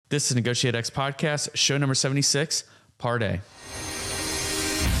This is NEGOTIATEx podcast, show number 76, part A.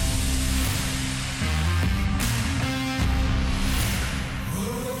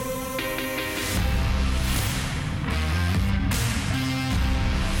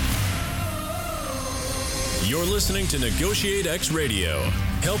 You're listening to NEGOTIATEx Radio,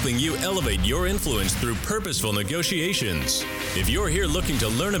 helping you elevate your influence through purposeful negotiations. If you're here looking to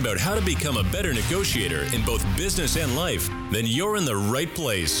learn about how to become a better negotiator in both business and life, then you're in the right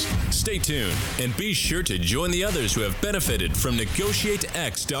place. Stay tuned and be sure to join the others who have benefited from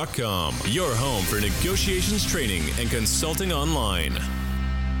NEGOTIATEx.com, your home for negotiations training and consulting online.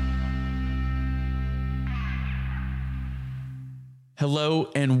 Hello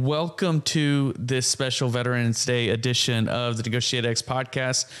and welcome to this special Veterans Day edition of the NEGOTIATEx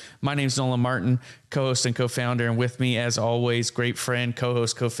podcast. My name is Nolan Martin, co-host and co-founder, and with me, as always, great friend,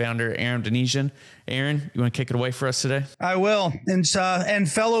 co-host, co-founder, Aaron Denisian. Aaron, you want to kick it away for us today? I will, and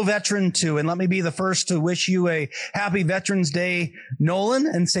fellow veteran too. And let me be the first to wish you a happy Veterans Day, Nolan,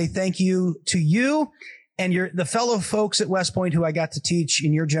 and say thank you to you and the fellow folks at West Point who I got to teach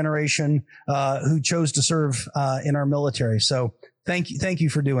in your generation, who chose to serve in our military. So thank you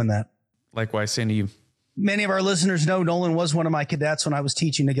for doing that. Likewise, same to you. Many of our listeners know Nolan was one of my cadets when I was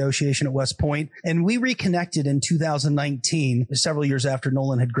teaching negotiation at West Point, and we reconnected in 2019, several years after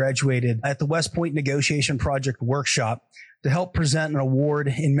Nolan had graduated, at the West Point Negotiation Project Workshop to help present an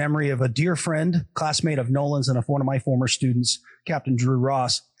award in memory of a dear friend, classmate of Nolan's and of one of my former students, Captain Drew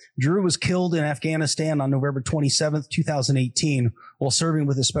Ross. Drew was killed in Afghanistan on November 27th, 2018, while serving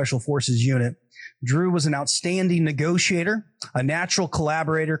with the Special Forces unit. Drew was an outstanding negotiator, a natural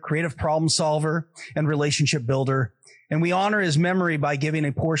collaborator, creative problem solver, and relationship builder. And we honor his memory by giving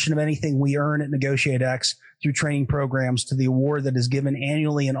a portion of anything we earn at NEGOTIATEx through training programs to the award that is given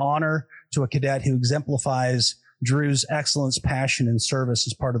annually in honor to a cadet who exemplifies Drew's excellence, passion, and service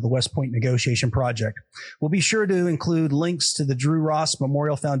as part of the West Point Negotiation Project. We'll be sure to include links to the Drew Ross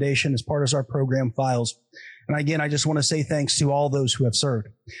Memorial Foundation as part of our program files. And again, I just want to say thanks to all those who have served.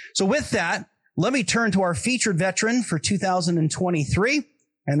 So with that, let me turn to our featured veteran for 2023,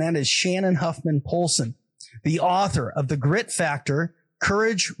 and that is Shannon Huffman Polson, the author of The Grit Factor,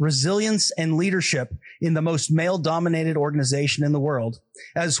 Courage, Resilience, and Leadership in the Most Male-Dominated Organization in the World,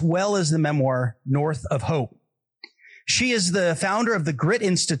 as well as the memoir, North of Hope. She is the founder of the Grit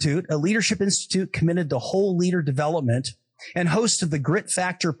Institute, a leadership institute committed to whole leader development, and host of the Grit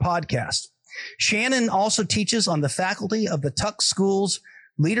Factor podcast. Shannon also teaches on the faculty of the Tuck School's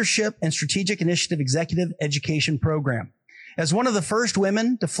Leadership and Strategic Initiative Executive Education Program. As one of the first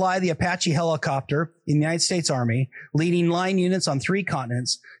women to fly the Apache helicopter in the United States Army, leading line units on 3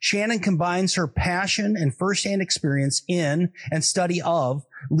 continents, Shannon combines her passion and firsthand experience in and study of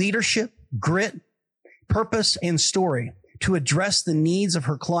leadership, grit, purpose, and story to address the needs of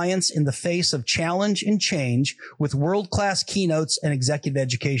her clients in the face of challenge and change with world-class keynotes and executive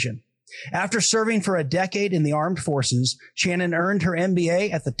education. After serving for a decade in the armed forces, Shannon earned her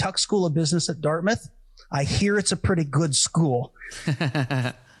MBA at the Tuck School of Business at Dartmouth. I hear it's a pretty good school.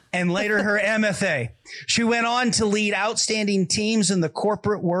 And later her MFA. She went on to lead outstanding teams in the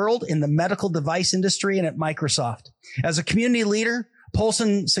corporate world, in the medical device industry, and at Microsoft. As a community leader,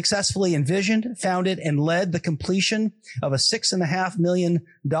 Polson successfully envisioned, founded, and led the completion of a $6.5 million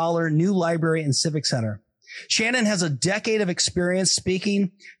new library and civic center. Shannon has a decade of experience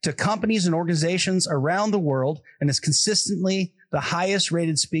speaking to companies and organizations around the world and is consistently the highest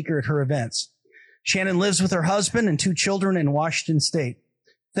rated speaker at her events. Shannon lives with her husband and 2 children in Washington State.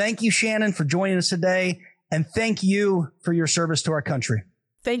 Thank you, Shannon, for joining us today, and thank you for your service to our country.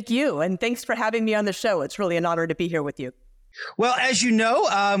 Thank you, and thanks for having me on the show. It's really an honor to be here with you. Well, as you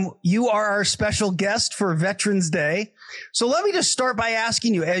know, you are our special guest for Veterans Day. So let me just start by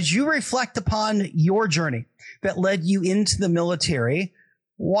asking you, as you reflect upon your journey that led you into the military,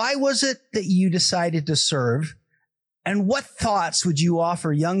 why was it that you decided to serve? And what thoughts would you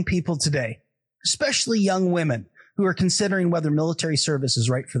offer young people today, especially young women, who are considering whether military service is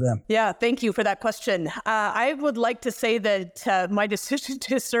right for them? Yeah, thank you for that question. I would like to say that my decision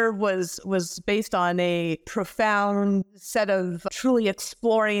to serve was based on a profound set of truly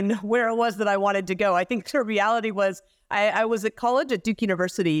exploring where it was that I wanted to go. I think the reality was I was at college at Duke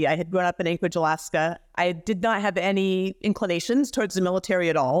University. I had grown up in Anchorage, Alaska. I did not have any inclinations towards the military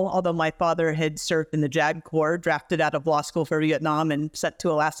at all, although my father had served in the JAG Corps, drafted out of law school for Vietnam and sent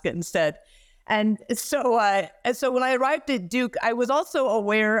to Alaska instead. And so when I arrived at Duke, I was also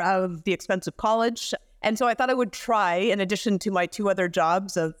aware of the expense of college. And so I thought I would try, in addition to my 2 other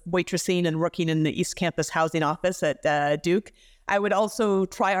jobs of waitressing and working in the East Campus housing office at Duke, I would also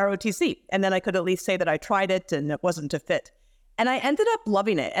try ROTC. And then I could at least say that I tried it and it wasn't a fit. And I ended up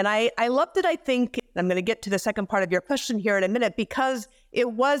loving it. And I loved it, I think, I'm going to get to the second part of your question here in a minute, because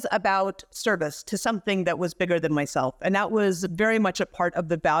it was about service to something that was bigger than myself. And that was very much a part of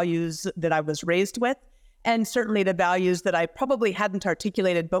the values that I was raised with. And certainly the values that I probably hadn't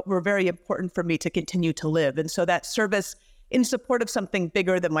articulated, but were very important for me to continue to live. And so that service in support of something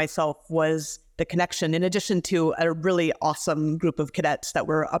bigger than myself was the connection, in addition to a really awesome group of cadets that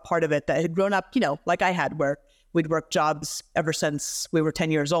were a part of it that had grown up, like I had, where we'd worked jobs ever since we were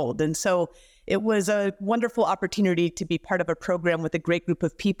 10 years old. And so it was a wonderful opportunity to be part of a program with a great group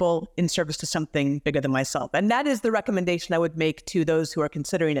of people in service to something bigger than myself. And that is the recommendation I would make to those who are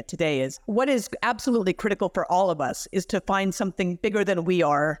considering it today. Is what is absolutely critical for all of us is to find something bigger than we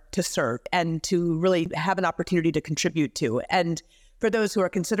are to serve and to really have an opportunity to contribute to. And for those who are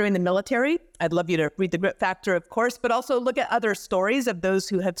considering the military, I'd love you to read The Grit Factor, of course, but also look at other stories of those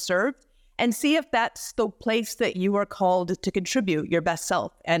who have served and see if that's the place that you are called to contribute your best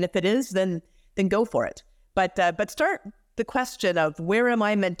self. And if it is, then go for it. But start the question of, where am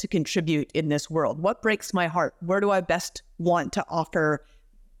I meant to contribute in this world? What breaks my heart? Where do I best want to offer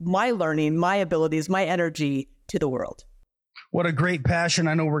my learning, my abilities, my energy to the world? What a great passion.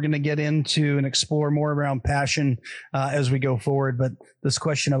 I know we're going to get into and explore more around passion as we go forward, but this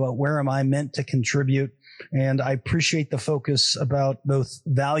question about where am I meant to contribute? And I appreciate the focus about both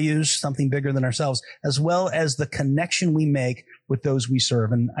values, something bigger than ourselves, as well as the connection we make with those we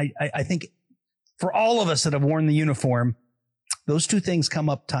serve. And I think for all of us that have worn the uniform, those two things come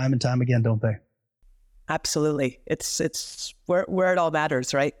up time and time again, don't they? Absolutely. It's where it all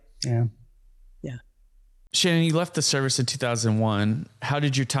matters, right? Yeah. Yeah. Shannon, you left the service in 2001. How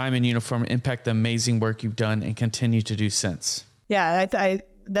did your time in uniform impact the amazing work you've done and continue to do since? Yeah,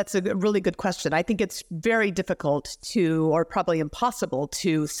 that's a really good question. I think it's very difficult or probably impossible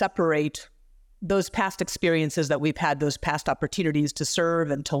to separate those past experiences that we've had, those past opportunities to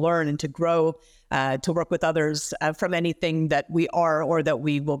serve and to learn and to grow, to work with others from anything that we are or that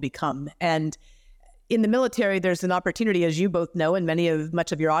we will become. And in the military, there's an opportunity, as you both know, and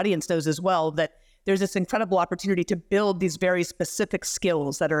much of your audience knows as well, that there's this incredible opportunity to build these very specific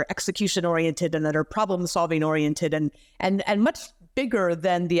skills that are execution oriented and that are problem solving oriented and much bigger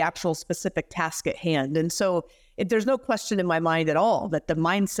than the actual specific task at hand. And so there's no question in my mind at all that the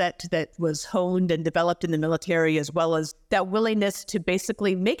mindset that was honed and developed in the military, as well as that willingness to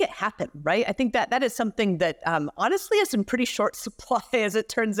basically make it happen, right? I think that is something that honestly is in pretty short supply, as it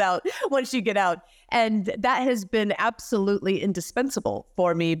turns out, once you get out. And that has been absolutely indispensable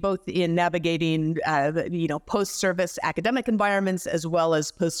for me, both in navigating, post-service academic environments, as well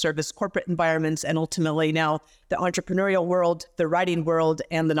as post-service corporate environments, and ultimately now the entrepreneurial world, the writing world,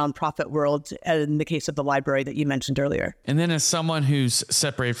 and the nonprofit world, in the case of the library that you mentioned earlier. And then as someone who's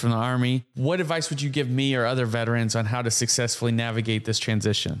separated from the Army, what advice would you give me or other veterans on how to successfully navigate this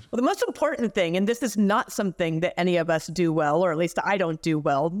transition? Well, the most important thing, and this is not something that any of us do well, or at least I don't do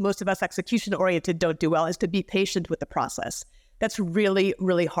well, most of us execution-oriented don't do well, is to be patient with the process. That's really,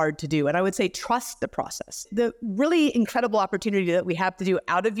 really hard to do. And I would say trust the process. The really incredible opportunity that we have to do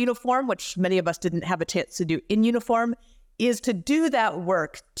out of uniform, which many of us didn't have a chance to do in uniform, is to do that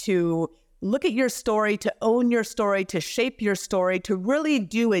work, to look at your story, to own your story, to shape your story, to really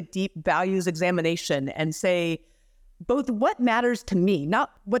do a deep values examination and say, both what matters to me,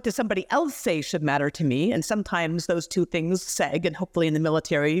 not what does somebody else say should matter to me. And sometimes those two things seg, and hopefully in the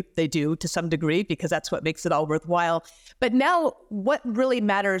military they do to some degree, because that's what makes it all worthwhile. But now what really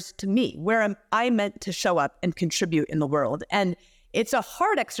matters to me? Where am I meant to show up and contribute in the world? And it's a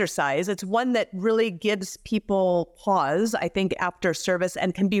hard exercise. It's one that really gives people pause, I think, after service,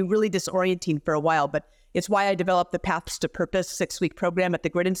 and can be really disorienting for a while. But it's why I developed the Paths to Purpose 6-week program at the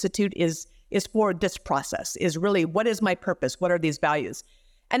Grit Institute is for this process, is really, what is my purpose? What are these values?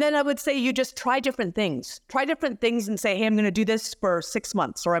 And then I would say you just try different things. Try different things and say, hey, I'm going to do this for 6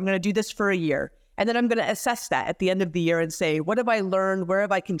 months, or I'm going to do this for a year. And then I'm going to assess that at the end of the year and say, what have I learned? Where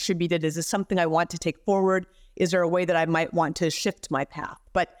have I contributed? Is this something I want to take forward? Is there a way that I might want to shift my path?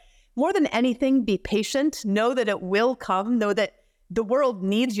 But more than anything, be patient. Know that it will come. Know that the world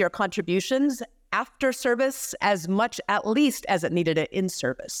needs your contributions after service as much, at least, as it needed it in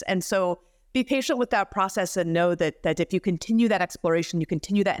service. And so be patient with that process, and know that if you continue that exploration, you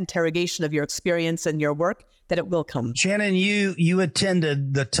continue that interrogation of your experience and your work, that it will come. Shannon, you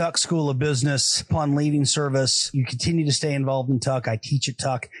attended the Tuck School of Business upon leaving service. You continue to stay involved in Tuck. I teach at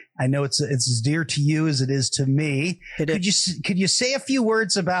Tuck. I know it's as dear to you as it is to me. Could you say a few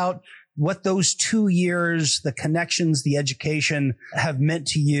words about what those 2 years, the connections, the education have meant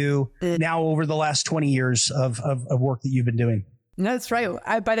to you now over the last 20 years of work that you've been doing? That's right.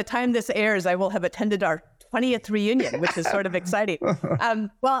 By the time this airs, I will have attended our 20th reunion, which is sort of exciting.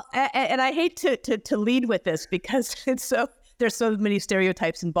 Well, and I hate to lead with this because there's so many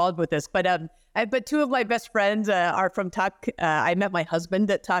stereotypes involved with this, but two of my best friends are from Tuck. I met my husband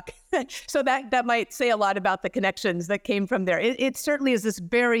at Tuck. So that might say a lot about the connections that came from there. It certainly is this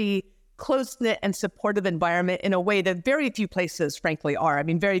very close-knit and supportive environment in a way that very few places, frankly, are. I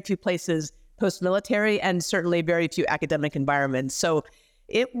mean, very few places post-military and certainly very few academic environments. So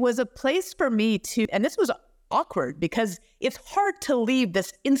it was a place for me and this was awkward because it's hard to leave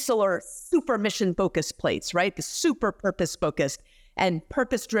this insular, super mission-focused place, right? The super purpose-focused and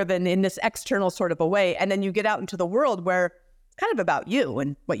purpose-driven in this external sort of a way. And then you get out into the world where it's kind of about you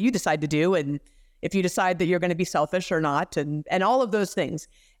and what you decide to do and if you decide that you're going to be selfish or not and all of those things.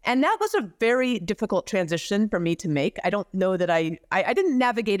 And that was a very difficult transition for me to make. I don't know that I didn't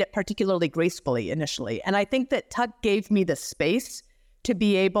navigate it particularly gracefully initially. And I think that Tuck gave me the space to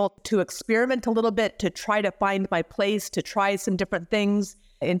be able to experiment a little bit, to try to find my place, to try some different things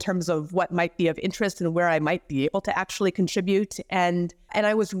in terms of what might be of interest and where I might be able to actually contribute. And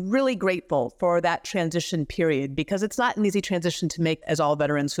I was really grateful for that transition period because it's not an easy transition to make, as all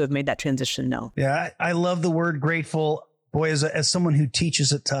veterans who have made that transition know. Yeah, I love the word grateful. Boy, as someone who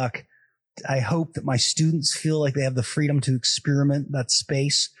teaches at Tuck, I hope that my students feel like they have the freedom to experiment that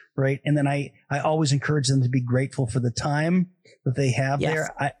space, right? And then I always encourage them to be grateful for the time that they have there.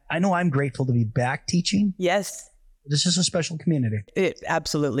 I know I'm grateful to be back teaching. Yes. This is a special community. It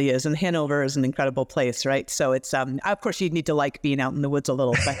absolutely is. And Hanover is an incredible place, right? So it's, of course, you need to like being out in the woods a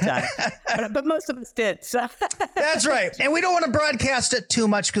little, but most of us did. So. That's right. And we don't want to broadcast it too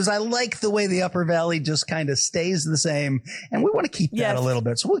much because I like the way the Upper Valley just kind of stays the same. And we want to keep that a little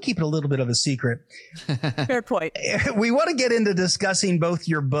bit. So we'll keep it a little bit of a secret. Fair point. We want to get into discussing both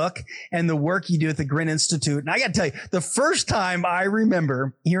your book and the work you do at the Grit Institute. And I got to tell you, the first time I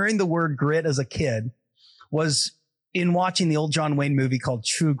remember hearing the word grit as a kid was in watching the old John Wayne movie called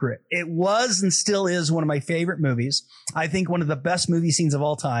True Grit. It was and still is one of my favorite movies. I think one of the best movie scenes of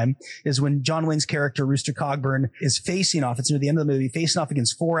all time is when John Wayne's character, Rooster Cogburn, is facing off. It's near the end of the movie, facing off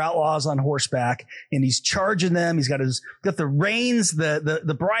against 4 outlaws on horseback, and he's charging them. He's got the reins,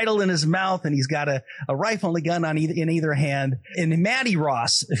 the bridle in his mouth, and he's got a rifle and a gun in either hand. And Maddie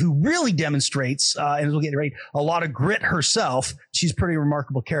Ross, who really demonstrates, and we'll get right, a lot of grit herself. She's a pretty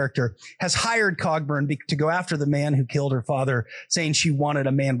remarkable character, has hired Cogburn to go after the man who killed her father, saying she wanted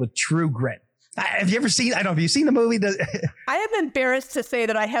a man with true grit. Have you ever seen, have you seen the movie? I am embarrassed to say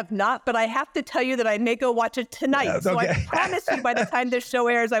that I have not, but I have to tell you that I may go watch it tonight. Okay. So I promise you by the time this show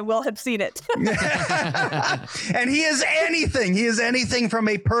airs, I will have seen it. And he is anything from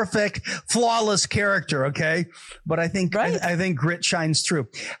a perfect, flawless character. Okay. But I think grit shines through.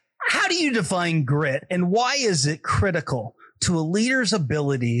 How do you define grit, and why is it critical to a leader's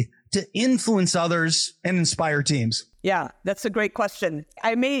ability to influence others and inspire teams? Yeah, that's a great question.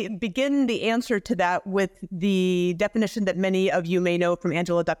 I may begin the answer to that with the definition that many of you may know from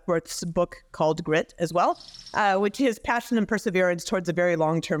Angela Duckworth's book called Grit as well, which is passion and perseverance towards a very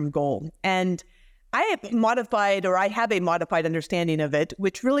long-term goal. And I have a modified understanding of it,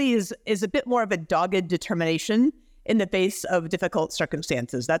 which really is a bit more of a dogged determination in the face of difficult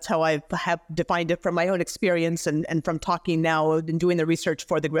circumstances. That's how I have defined it from my own experience and from talking now and doing the research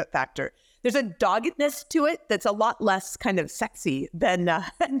for the Grit Factor. There's a doggedness to it that's a lot less kind of sexy than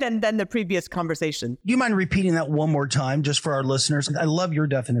the previous conversation. Do you mind repeating that one more time just for our listeners? I love your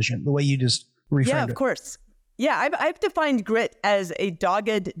definition, the way you just reframed it. Yeah, of course. Yeah, I've defined grit as a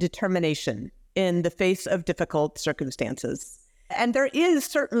dogged determination in the face of difficult circumstances. And there is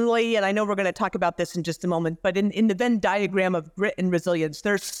certainly, and I know we're going to talk about this in just a moment, but in the Venn diagram of grit and resilience,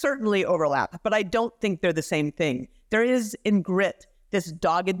 there's certainly overlap, but I don't think they're the same thing. There is in grit this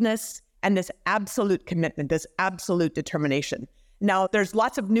doggedness and this absolute commitment, this absolute determination. Now, there's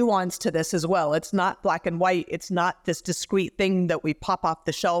lots of nuance to this as well. It's not black and white. It's not this discrete thing that we pop off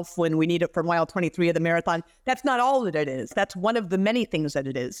the shelf when we need it for mile 23 of the marathon. That's not all that it is. That's one of the many things that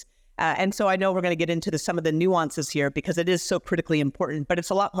it is. And so I know we're going to get into some of the nuances here because it is so critically important, but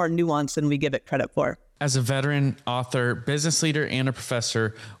it's a lot more nuanced than we give it credit for. As a veteran, author, business leader, and a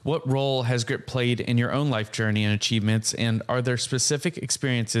professor, what role has grit played in your own life journey and achievements? And are there specific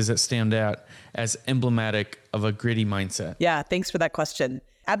experiences that stand out as emblematic of a gritty mindset? Yeah, thanks for that question.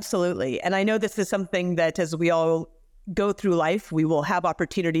 Absolutely. And I know this is something that as we all go through life, we will have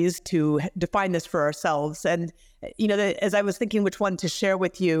opportunities to define this for ourselves. And, as I was thinking which one to share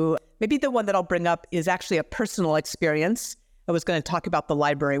with you, maybe the one that I'll bring up is actually a personal experience I was going to talk about the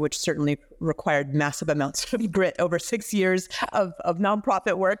library, which certainly required massive amounts of grit over 6 years of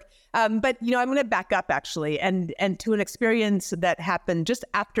nonprofit work. But, I'm going to back up actually and to an experience that happened just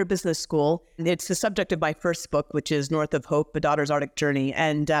after business school. It's the subject of my first book, which is North of Hope, A Daughter's Arctic Journey.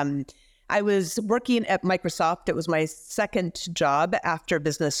 And I was working at Microsoft. It was my second job after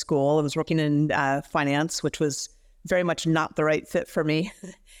business school. I was working in finance, which was very much not the right fit for me.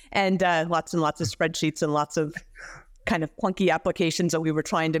 And lots of spreadsheets and lots of kind of clunky applications that we were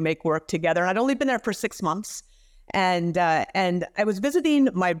trying to make work together. And I'd only been there for 6 months. And I was visiting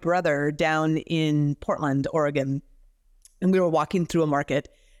my brother down in Portland, Oregon. And we were walking through a market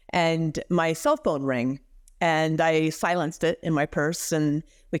and my cell phone rang and I silenced it in my purse. And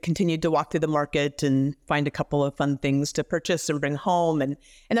we continued to walk through the market and find a couple of fun things to purchase and bring home. And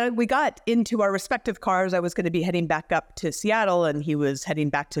then we got into our respective cars. I was going to be heading back up to Seattle and he was heading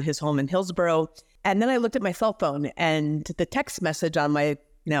back to his home in Hillsboro. And then I looked at my cell phone and the text message on my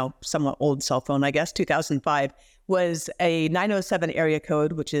now somewhat old cell phone, I guess, 2005, was a 907 area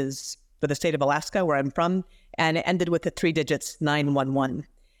code, which is for the state of Alaska, where I'm from. And it ended with the 3 digits 911.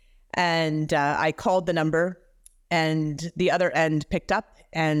 And I called the number and the other end picked up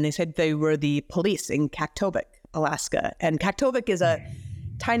and they said they were the police in Kaktovik, Alaska. And Kaktovik is a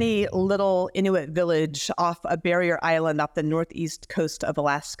tiny little Inuit village off a barrier island off the northeast coast of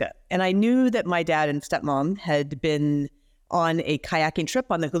Alaska. And I knew that my dad and stepmom had been on a kayaking trip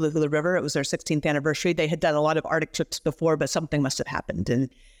on the Hula Hula River. It was their 16th anniversary. They had done a lot of Arctic trips before, but something must have happened. And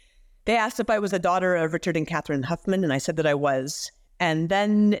they asked if I was a daughter of Richard and Catherine Huffman, and I said that I was. And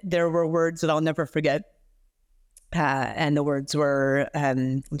then there were words that I'll never forget. And the words were,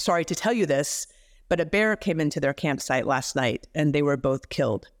 I'm sorry to tell you this, but a bear came into their campsite last night and they were both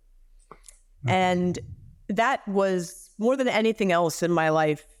killed. And that was more than anything else in my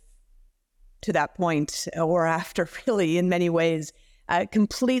life to that point or after, really, in many ways,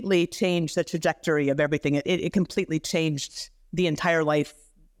 completely changed the trajectory of everything. It completely changed the entire life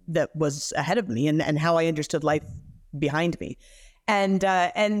that was ahead of me and how I understood life behind me. And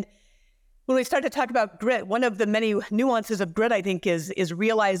when we start to talk about grit, one of the many nuances of grit, I think, is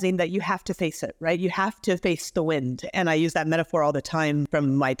realizing that you have to face it, right? You have to face the wind. And I use that metaphor all the time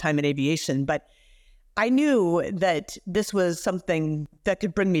from my time in aviation. But I knew that this was something that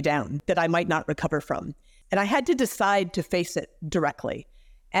could bring me down, that I might not recover from. And I had to decide to face it directly.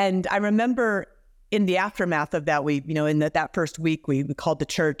 And I remember in the aftermath of that, in that first week, we called the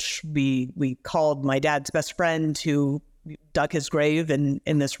church. We called my dad's best friend who dug his grave in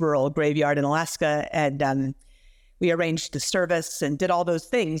this rural graveyard in Alaska. And we arranged the service and did all those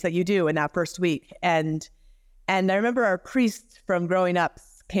things that you do in that first week. And I remember our priest from growing up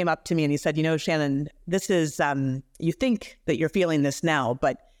came up to me and he said, Shannon, this is, you think that you're feeling this now,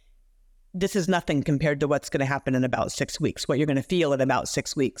 but this is nothing compared to what's going to happen in about 6 weeks, what you're going to feel in about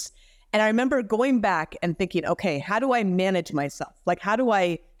 6 weeks. And I remember going back and thinking, okay, how do I manage myself? Like, how do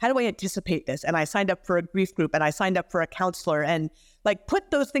I anticipate this? And I signed up for a grief group and I signed up for a counselor and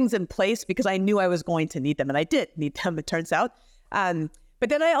put those things in place because I knew I was going to need them. And I did need them, it turns out. But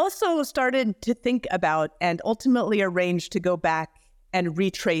then I also started to think about and ultimately arranged to go back and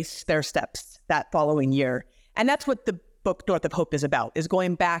retrace their steps that following year. And that's what the book North of Hope is about, is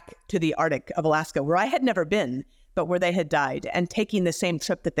going back to the Arctic of Alaska, where I had never been, but where they had died, and taking the same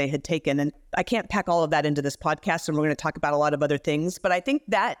trip that they had taken. And I can't pack all of that into this podcast, and we're going to talk about a lot of other things. But I think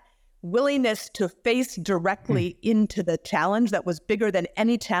that willingness to face directly into the challenge that was bigger than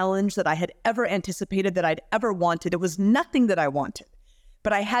any challenge that I had ever anticipated, that I'd ever wanted. It was nothing that I wanted,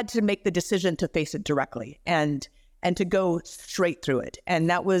 but I had to make the decision to face it directly and to go straight through it. And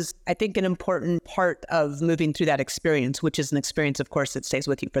that was, I think, an important part of moving through that experience, which is an experience, of course, that stays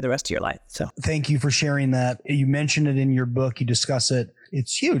with you for the rest of your life. So thank you for sharing that. You mentioned it in your book. You discuss it.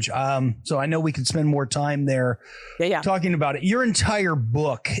 It's huge. So I know we could spend more time there talking about it. Your entire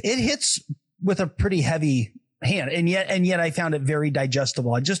book, it hits with a pretty heavy hand, and yet I found it very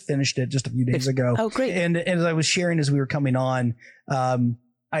digestible. I just finished it just a few days ago. Oh, great. And as I was sharing as we were coming on,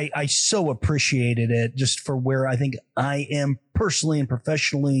 I so appreciated it just for where I think I am personally and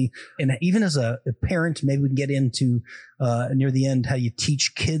professionally. And even as a parent, maybe we can get into near the end how you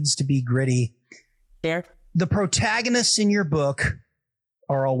teach kids to be gritty. There. The protagonists in your book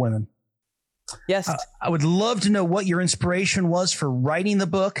are all women. Yes. I would love to know what your inspiration was for writing the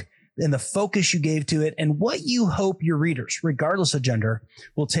book and the focus you gave to it, and what you hope your readers, regardless of gender,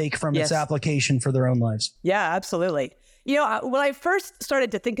 will take from its application for their own lives. Yeah, absolutely. When I first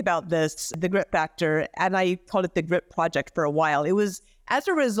started to think about this, the grit factor, and I called it the grit project for a while, it was as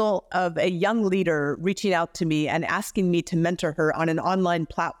a result of a young leader reaching out to me and asking me to mentor her on an online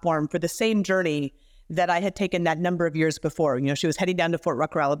platform for the same journey that I had taken that number of years before. She was heading down to Fort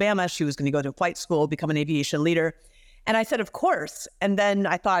Rucker, Alabama. She was going to go to flight school, become an aviation leader. And I said, of course. And then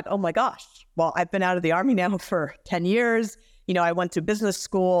I thought, oh my gosh, well, I've been out of the Army now for 10 years. I went to business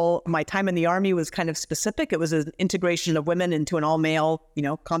school. My time in the Army was kind of specific. It was an integration of women into an all-male,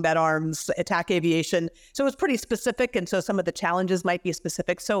 combat arms, attack aviation. So it was pretty specific. And so some of the challenges might be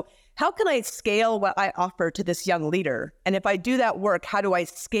specific. So how can I scale what I offer to this young leader? And if I do that work, how do I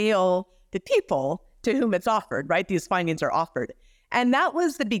scale the people to whom it's offered, right? These findings are offered. And that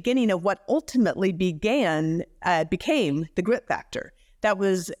was the beginning of what ultimately became the grit factor. That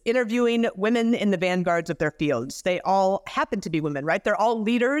was interviewing women in the vanguards of their fields. They all happen to be women, right? They're all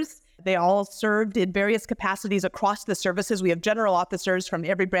leaders. They all served in various capacities across the services. We have general officers from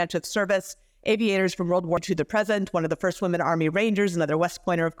every branch of service, aviators from World War II to the present, one of the first women Army Rangers, another West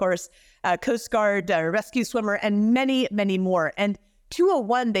Pointer, of course, Coast Guard, rescue swimmer, and many, many more. And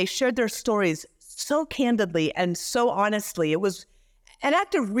 201, they shared their stories so candidly and so honestly. It was an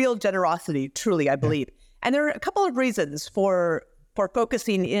act of real generosity, truly, I believe. And there are a couple of reasons for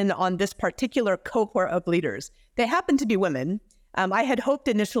focusing in on this particular cohort of leaders. They happen to be women. I had hoped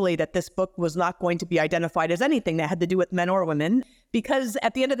initially that this book was not going to be identified as anything that had to do with men or women, because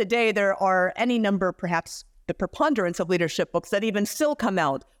at the end of the day, there are any number, perhaps the preponderance of leadership books that even still come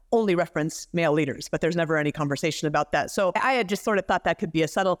out only reference male leaders, but there's never any conversation about that. So I had just sort of thought that could be a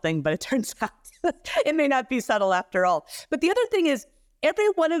subtle thing, but it turns out it may not be subtle after all. But the other thing is, every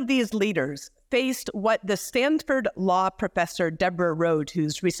one of these leaders faced what the Stanford law professor, Deborah Rode,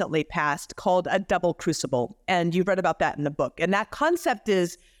 who's recently passed, called a double crucible. And you've read about that in the book. And that concept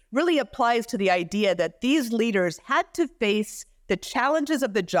really applies to the idea that these leaders had to face the challenges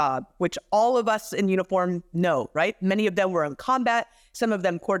of the job, which all of us in uniform know, right? Many of them were in combat. Some of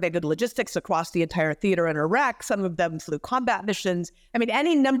them coordinated logistics across the entire theater in Iraq. Some of them flew combat missions. I mean,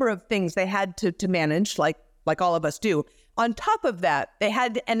 any number of things they had to manage, like all of us do. On top of that, they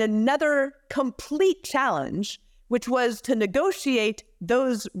had another complete challenge, which was to negotiate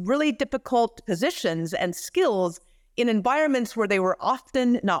those really difficult positions and skills in environments where they were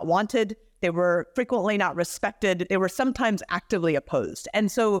often not wanted, they were frequently not respected, they were sometimes actively opposed.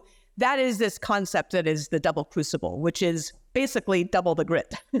 And so that is this concept that is the double crucible, which is basically double the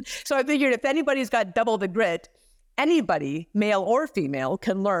grit. So I figured if anybody's got double the grit, anybody, male or female,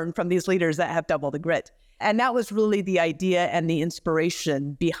 can learn from these leaders that have double the grit. And that was really the idea and the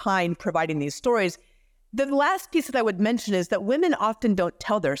inspiration behind providing these stories. The last piece that I would mention is that women often don't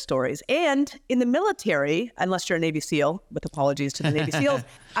tell their stories. And in the military, unless you're a Navy SEAL, with apologies to the Navy SEALs,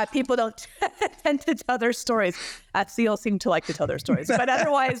 people don't tend to tell their stories. SEALs seem to like to tell their stories. But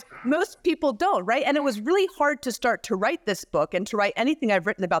otherwise, most people don't, right? And it was really hard to start to write this book and to write anything I've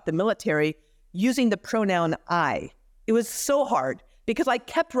written about the military using the pronoun I. It was so hard because I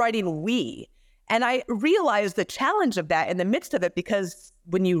kept writing we. And I realized the challenge of that in the midst of it, because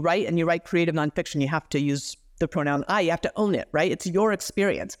when you write and you write creative nonfiction, you have to use the pronoun I, you have to own it, right? It's your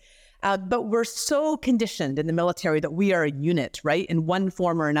experience. But we're so conditioned in the military that we are a unit, right? In one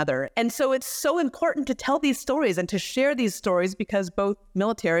form or another. And so it's so important to tell these stories and to share these stories, because both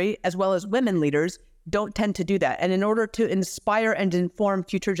military as well as women leaders don't tend to do that. And in order to inspire and inform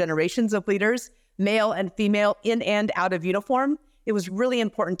future generations of leaders, male and female, in and out of uniform, it was really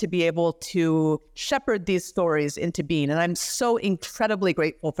important to be able to shepherd these stories into being. And I'm so incredibly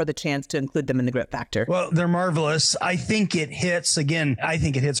grateful for the chance to include them in the Grit Factor. Well, they're marvelous. I think it hits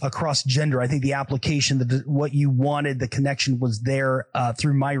across gender. I think the application, what you wanted, the connection was there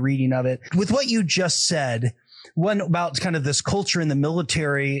through my reading of it. With what you just said, one about kind of this culture in the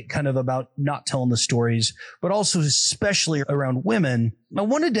military, kind of about not telling the stories, but also especially around women. I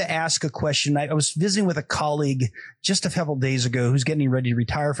wanted to ask a question. I was visiting with a colleague just a couple of days ago who's getting ready to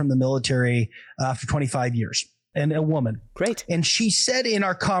retire from the military after 25 years, and a woman. Great. And she said in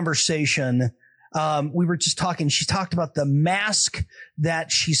our conversation, we were just talking, she talked about the mask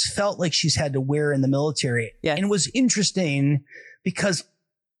that she's felt like she's had to wear in the military. Yeah. And it was interesting because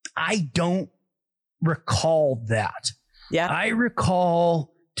I don't recall that. Yeah. I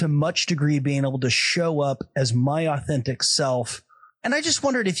recall to much degree being able to show up as my authentic self. And I just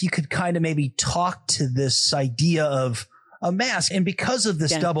wondered if you could kind of maybe talk to this idea of a mask, and because of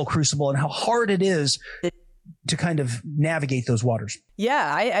this double crucible and how hard it is to kind of navigate those waters.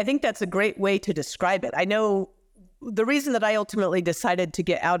 Yeah, I think that's a great way to describe it. I know the reason that I ultimately decided to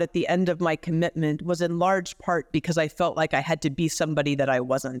get out at the end of my commitment was in large part because I felt like I had to be somebody that I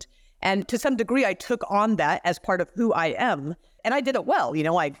wasn't. And to some degree, I took on that as part of who I am. And I did it well.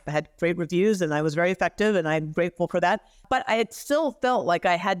 I had great reviews and I was very effective and I'm grateful for that. But I had still felt like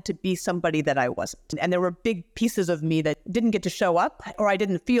I had to be somebody that I wasn't. And there were big pieces of me that didn't get to show up, or I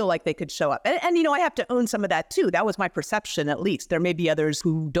didn't feel like they could show up. And I have to own some of that too. That was my perception, at least. There may be others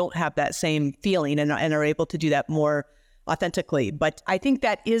who don't have that same feeling and are able to do that more authentically. But I think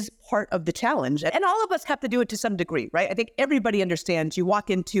that is part of the challenge. And all of us have to do it to some degree, right? I think everybody understands you walk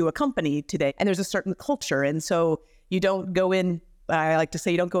into a company today and there's a certain culture. And so you don't go in, I like to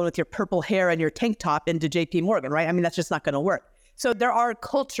say, you don't go in with your purple hair and your tank top into JP Morgan, right? I mean, that's just not going to work. So there are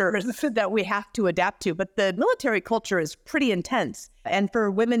cultures that we have to adapt to, but the military culture is pretty intense. And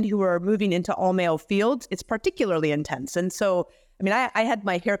for women who are moving into all male fields, it's particularly intense. And so, I had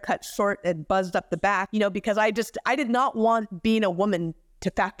my hair cut short and buzzed up the back, because I did not want being a woman to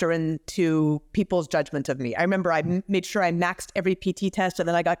factor into people's judgment of me. I remember I made sure I maxed every PT test, and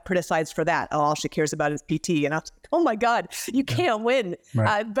then I got criticized for that. All she cares about is PT. And I was like, oh my God, you can't win.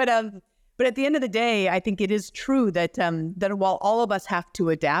 Right. But at the end of the day, I think it is true that while all of us have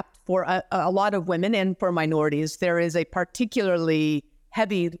to adapt, for a lot of women and for minorities, there is a particularly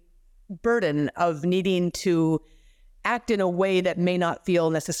heavy burden of needing to act in a way that may not feel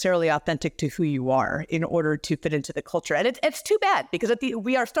necessarily authentic to who you are in order to fit into the culture. And it's too bad, because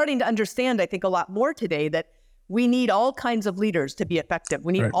we are starting to understand, I think, a lot more today that we need all kinds of leaders to be effective.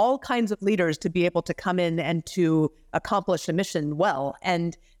 We need all kinds of leaders to be able to come in and to accomplish a mission well.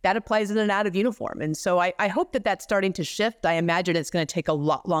 And that applies in and out of uniform. And so I hope that that's starting to shift. I imagine it's going to take a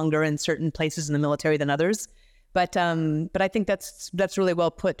lot longer in certain places in the military than others. But I think that's really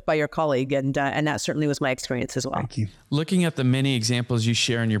well put by your colleague, and that certainly was my experience as well. Thank you. Looking at the many examples you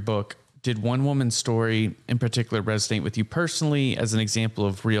share in your book, did one woman's story in particular resonate with you personally as an example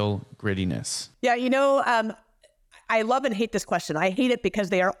of real grittiness? Yeah, I love and hate this question. I hate it because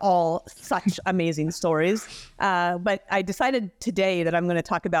they are all such amazing stories. But I decided today that I'm going to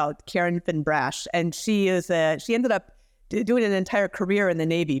talk about Karen Finn-Brash, and she ended up doing an entire career in the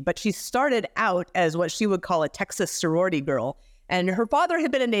Navy, but she started out as what she would call a Texas sorority girl. And her father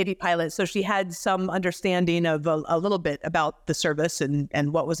had been a Navy pilot, so she had some understanding of a little bit about the service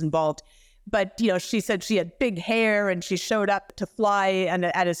and what was involved. But, she said she had big hair, and she showed up to fly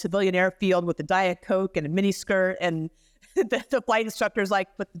at a civilian airfield with a Diet Coke and a miniskirt, and the flight instructor's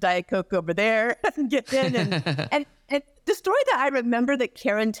like, put the Diet Coke over there and get in. And the story that I remember that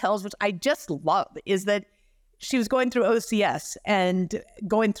Karen tells, which I just love, is that she was going through OCS and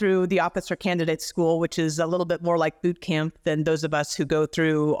going through the officer candidate school, which is a little bit more like boot camp than those of us who go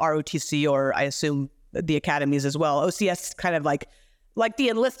through ROTC, or I assume the academies as well. OCS is kind of like the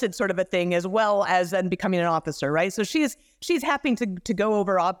enlisted sort of a thing, as well as then becoming an officer, right? So she's having to go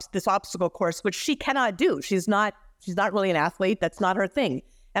over this obstacle course, which she cannot do. She's not really an athlete. That's not her thing.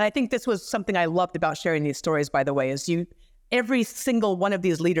 And I think this was something I loved about sharing these stories, by the way, is every single one of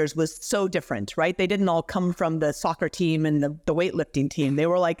these leaders was so different, right? They didn't all come from the soccer team and the weightlifting team. They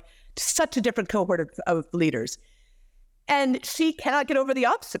were like such a different cohort of leaders. And she cannot get over the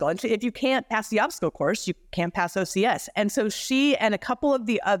obstacle. And if you can't pass the obstacle course, you can't pass OCS. And so she and a couple of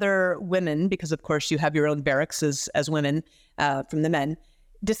the other women, because of course you have your own barracks as women from the men,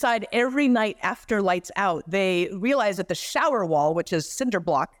 decide every night after lights out, they realize that the shower wall, which is cinder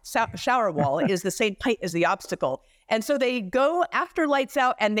block shower wall, is the same height as the obstacle. And so they go after lights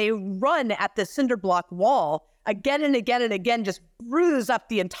out and they run at the cinder block wall again and again and again, just bruise up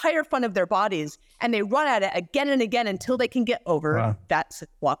the entire front of their bodies. And they run at it again and again until they can get over that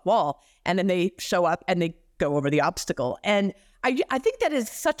cinder block wall. And then they show up and they go over the obstacle. And I think that is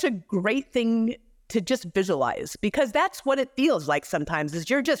such a great thing to just visualize, because that's what it feels like sometimes, is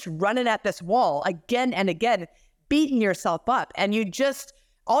you're just running at this wall again and again, beating yourself up. And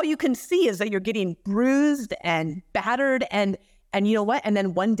all you can see is that you're getting bruised and battered, and you know what? And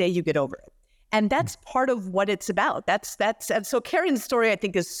then one day you get over it. And that's part of what it's about. And so Karen's story, I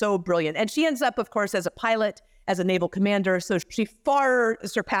think, is so brilliant. And she ends up, of course, as a pilot, as a naval commander. So she far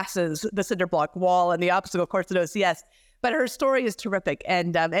surpasses the cinder block wall and the obstacle course at OCS. But her story is terrific.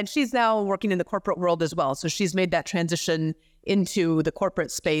 And she's now working in the corporate world as well. So she's made that transition into the corporate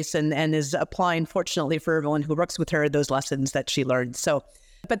space and is applying, fortunately for everyone who works with her, those lessons that she learned. So,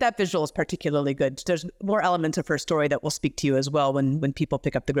 but that visual is particularly good. There's more elements of her story that will speak to you as well when people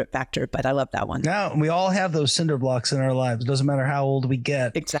pick up the grit factor. But I love that one. Now, we all have those cinder blocks in our lives. It doesn't matter how old we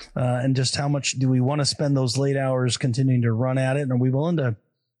get. Exactly. And just how much do we want to spend those late hours continuing to run at it? And are we willing to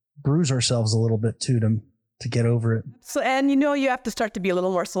bruise ourselves a little bit too to get over it? So, and you have to start to be a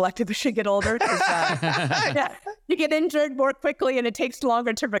little more selective as you get older. You get injured more quickly and it takes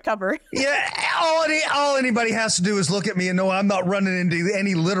longer to recover. Yeah, all anybody has to do is look at me and know I'm not running into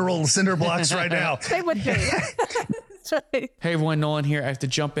any literal cinder blocks right now. They would be. That's right. Hey everyone, Nolan here. I have to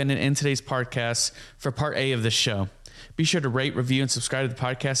jump in and end today's podcast for part A of this show. Be sure to rate, review, and subscribe to the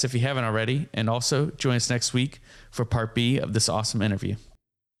podcast if you haven't already. And also join us next week for part B of this awesome interview.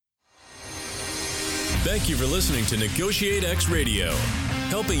 Thank you for listening to NEGOTIATEx Radio,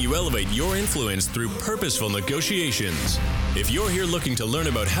 helping you elevate your influence through purposeful negotiations. If you're here looking to learn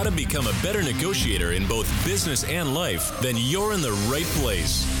about how to become a better negotiator in both business and life, then you're in the right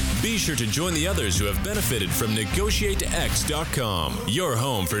place. Be sure to join the others who have benefited from NEGOTIATEx.com, your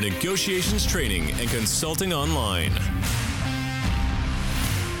home for negotiations training and consulting online.